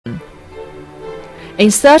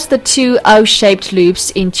Insert the two O-shaped loops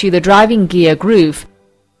into the driving gear groove.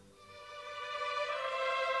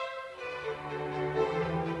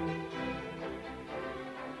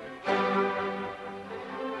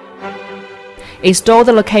 Install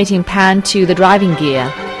the locating pan to the driving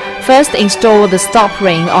gear. First, install the stop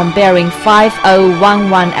ring on bearing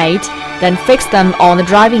 50118, then fix them on the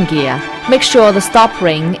driving gear. Make sure the stop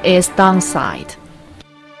ring is downside.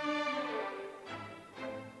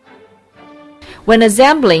 When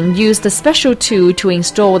assembling, use the special tool to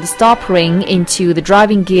install the stop ring into the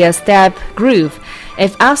driving gear step groove.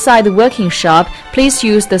 If outside the working shop, please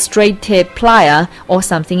use the straight tip plier or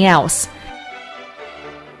something else.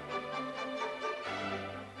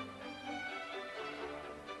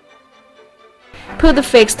 Put the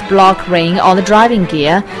fixed block ring on the driving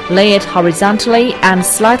gear, lay it horizontally and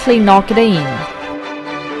slightly knock it in.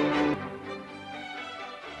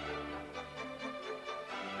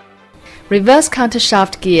 Reverse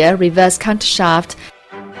countershaft gear, reverse countershaft,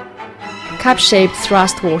 cup-shaped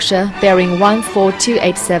thrust washer, bearing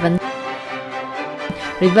 14287,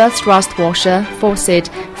 reverse thrust washer, faucet,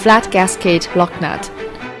 flat gasket, lock nut.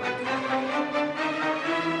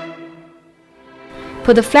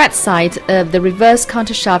 Put the flat side of the reverse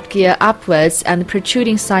countershaft gear upwards and the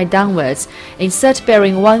protruding side downwards. Insert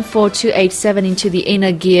bearing 14287 into the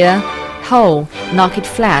inner gear hole, knock it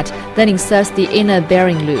flat, then insert the inner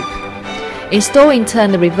bearing loop. Install in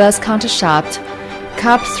turn the reverse countershaft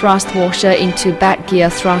cup thrust washer into back gear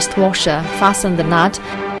thrust washer. Fasten the nut.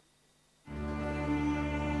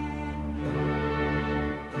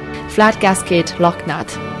 Flat gasket lock nut.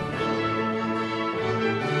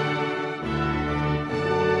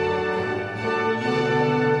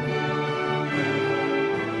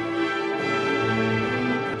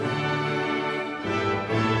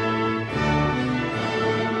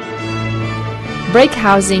 Brake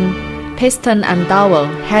housing, piston and dowel,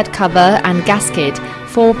 head cover and gasket,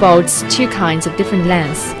 4 bolts, 2 kinds of different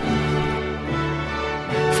lengths.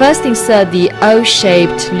 First insert the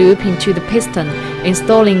O-shaped loop into the piston,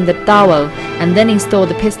 installing the dowel, and then install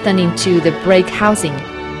the piston into the brake housing.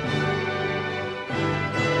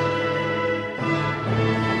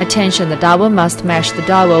 Attention, the dowel must match the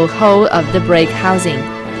dowel hole of the brake housing.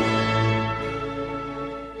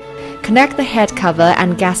 Connect the head cover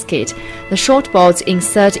and gasket. The short bolts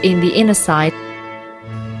insert in the inner side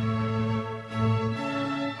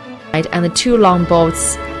and the 2 long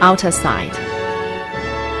bolts outer side.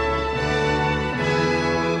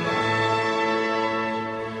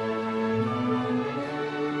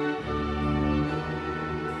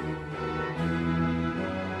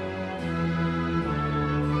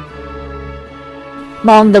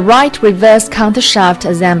 Mount the right reverse countershaft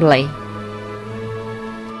assembly.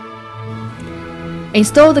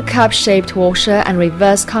 Install the cup-shaped washer and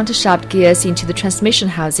reverse countershaft gears into the transmission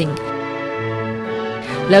housing.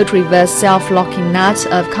 Load reverse self-locking nut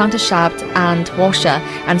of countershaft and washer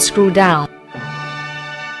and screw down.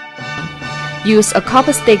 Use a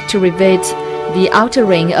copper stick to rivet the outer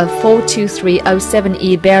ring of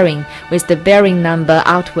 42307E bearing with the bearing number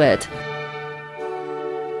outward.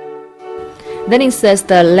 Then insert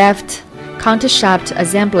the left countershaft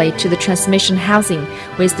assembly to the transmission housing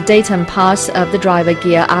with the datum part of the driver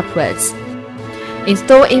gear upwards.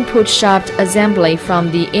 Install input shaft assembly from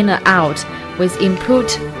the inner out with input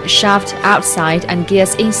shaft outside and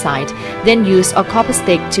gears inside, then use a copper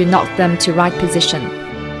stick to knock them to right position.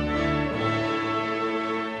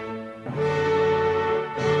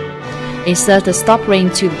 Insert the stop ring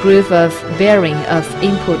to the groove of bearing of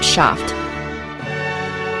input shaft.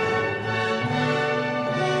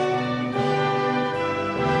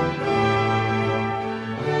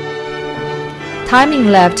 Timing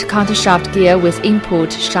left countershaft gear with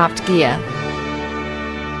input shaft gear.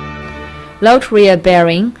 Load rear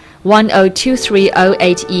bearing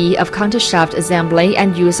 102308E of countershaft assembly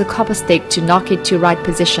and use a copper stick to knock it to right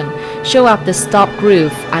position. Show up the stop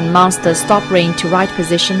groove and mount the stop ring to right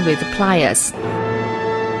position with the pliers.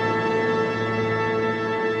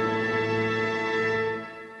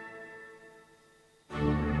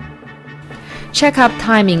 Check up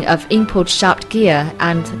timing of input shaft gear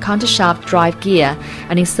and countershaft drive gear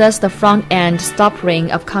and insert the front end stop ring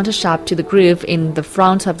of countershaft to the groove in the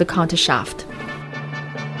front of the countershaft.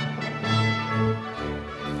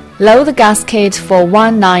 Load the gasket for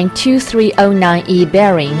 192309E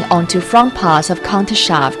bearing onto front part of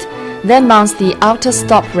countershaft, then mount the outer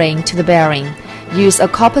stop ring to the bearing. Use a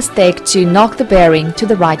copper stick to knock the bearing to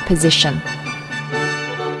the right position.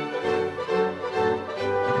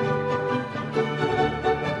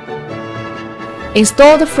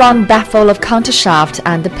 Install the front baffle of countershaft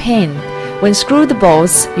and the pin. When screw the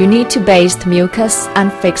bolts, you need to baste mucus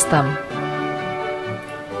and fix them.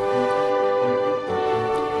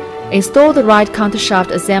 Install the right countershaft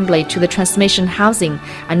assembly to the transmission housing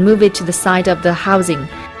and move it to the side of the housing.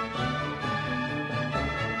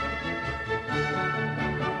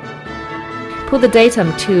 Put the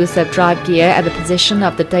datum tooth of drive gear at the position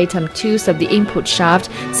of the datum tooth of the input shaft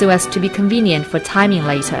so as to be convenient for timing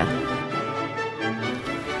later.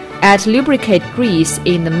 Add lubricate grease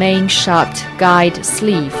in the main shaft guide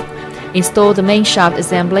sleeve. Install the main shaft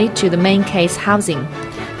assembly to the main case housing.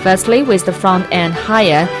 Firstly with the front end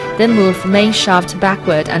higher, then move main shaft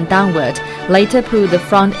backward and downward. Later put the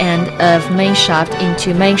front end of main shaft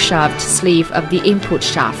into main shaft sleeve of the input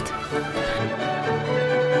shaft.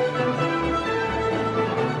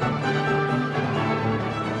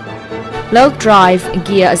 Load drive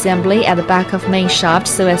gear assembly at the back of main shaft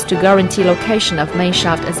so as to guarantee location of main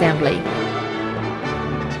shaft assembly.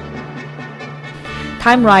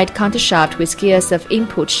 Time right countershaft with gears of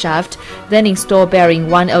input shaft, then install bearing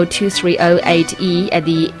 1023008E at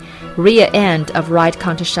the rear end of right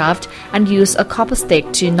countershaft and use a copper stick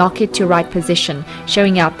to knock it to right position,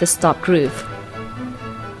 showing up the stop groove.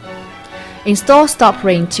 Install stop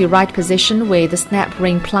ring to right position with the snap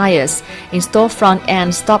ring pliers. Install front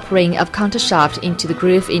end stop ring of countershaft into the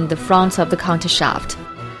groove in the front of the countershaft.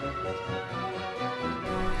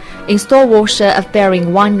 Install washer of bearing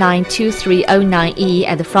 192309E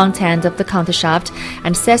at the front end of the countershaft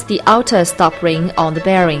and set the outer stop ring on the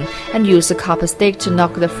bearing and use a copper stick to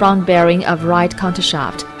knock the front bearing of right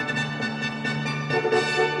countershaft.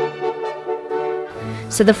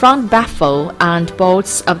 Set the front baffle and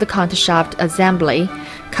bolts of the countershaft assembly,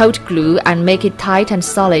 coat glue and make it tight and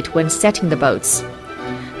solid when setting the bolts.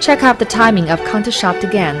 Check up the timing of countershaft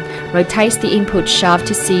again. Rotate the input shaft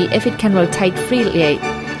to see if it can rotate freely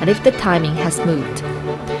and if the timing has moved.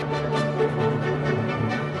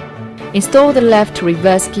 Install the left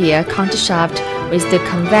reverse gear countershaft with the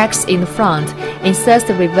convex in the front. Insert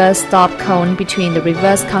the reverse stop cone between the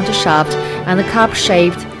reverse countershaft and the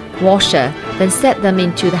cup-shaped washer, then set them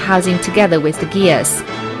into the housing together with the gears.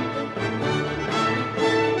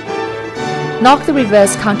 Knock the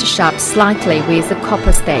reverse countershaft slightly with a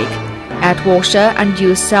copper stick. Add washer and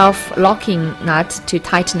use self-locking nut to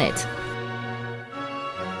tighten it.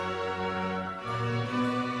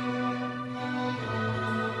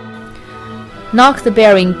 Knock the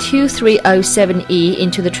bearing 2307E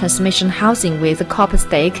into the transmission housing with a copper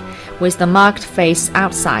stick with the marked face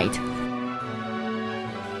outside.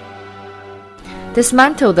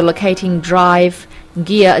 Dismantle the locating drive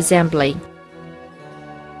gear assembly.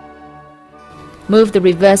 Move the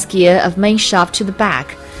reverse gear of main shaft to the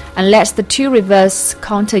back and let the two reverse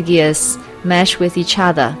counter gears mesh with each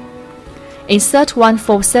other. Insert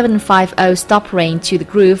 14750 stop ring to the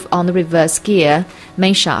groove on the reverse gear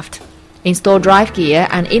main shaft. Install drive gear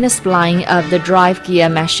and inner spline of the drive gear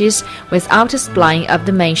meshes with outer spline of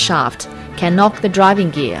the main shaft. Can knock the driving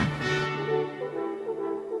gear.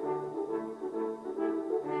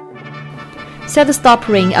 Set the stop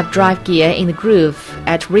ring of drive gear in the groove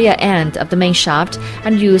at rear end of the main shaft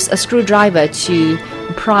and use a screwdriver to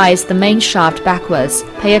prise the main shaft backwards.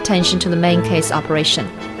 Pay attention to the main case operation.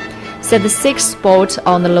 Set the 6th bolt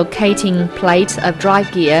on the locating plate of drive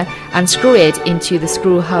gear and screw it into the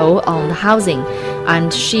screw hole on the housing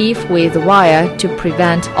and sheath with the wire to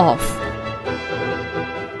prevent off.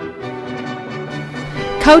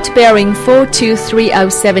 Coat bearing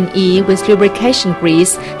 42307E with lubrication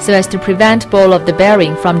grease so as to prevent ball of the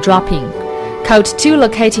bearing from dropping. Coat 2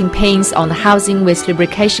 locating pins on the housing with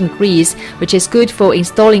lubrication grease, which is good for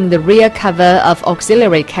installing the rear cover of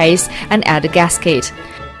auxiliary case, and add a gasket.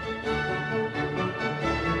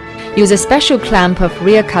 Use a special clamp of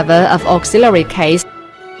rear cover of auxiliary case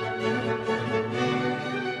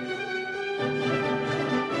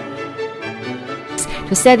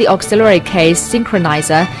to set the auxiliary case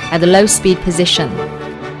synchronizer at the low speed position.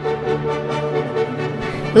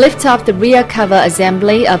 Lift up the rear cover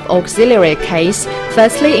assembly of auxiliary case.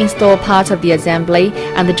 Firstly, install part of the assembly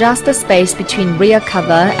and adjust the space between rear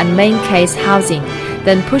cover and main case housing.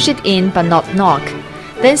 Then push it in but not knock.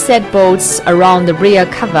 Then set bolts around the rear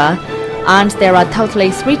cover, and there are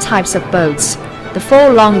totally 3 types of bolts. The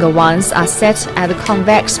 4 longer ones are set at the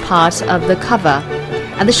convex part of the cover,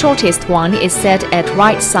 and the shortest one is set at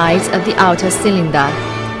right sides of the outer cylinder,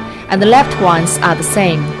 and the left ones are the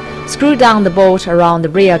same. Screw down the bolt around the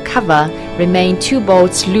rear cover. Remain 2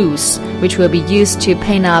 bolts loose, which will be used to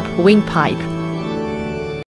pin up windpipe.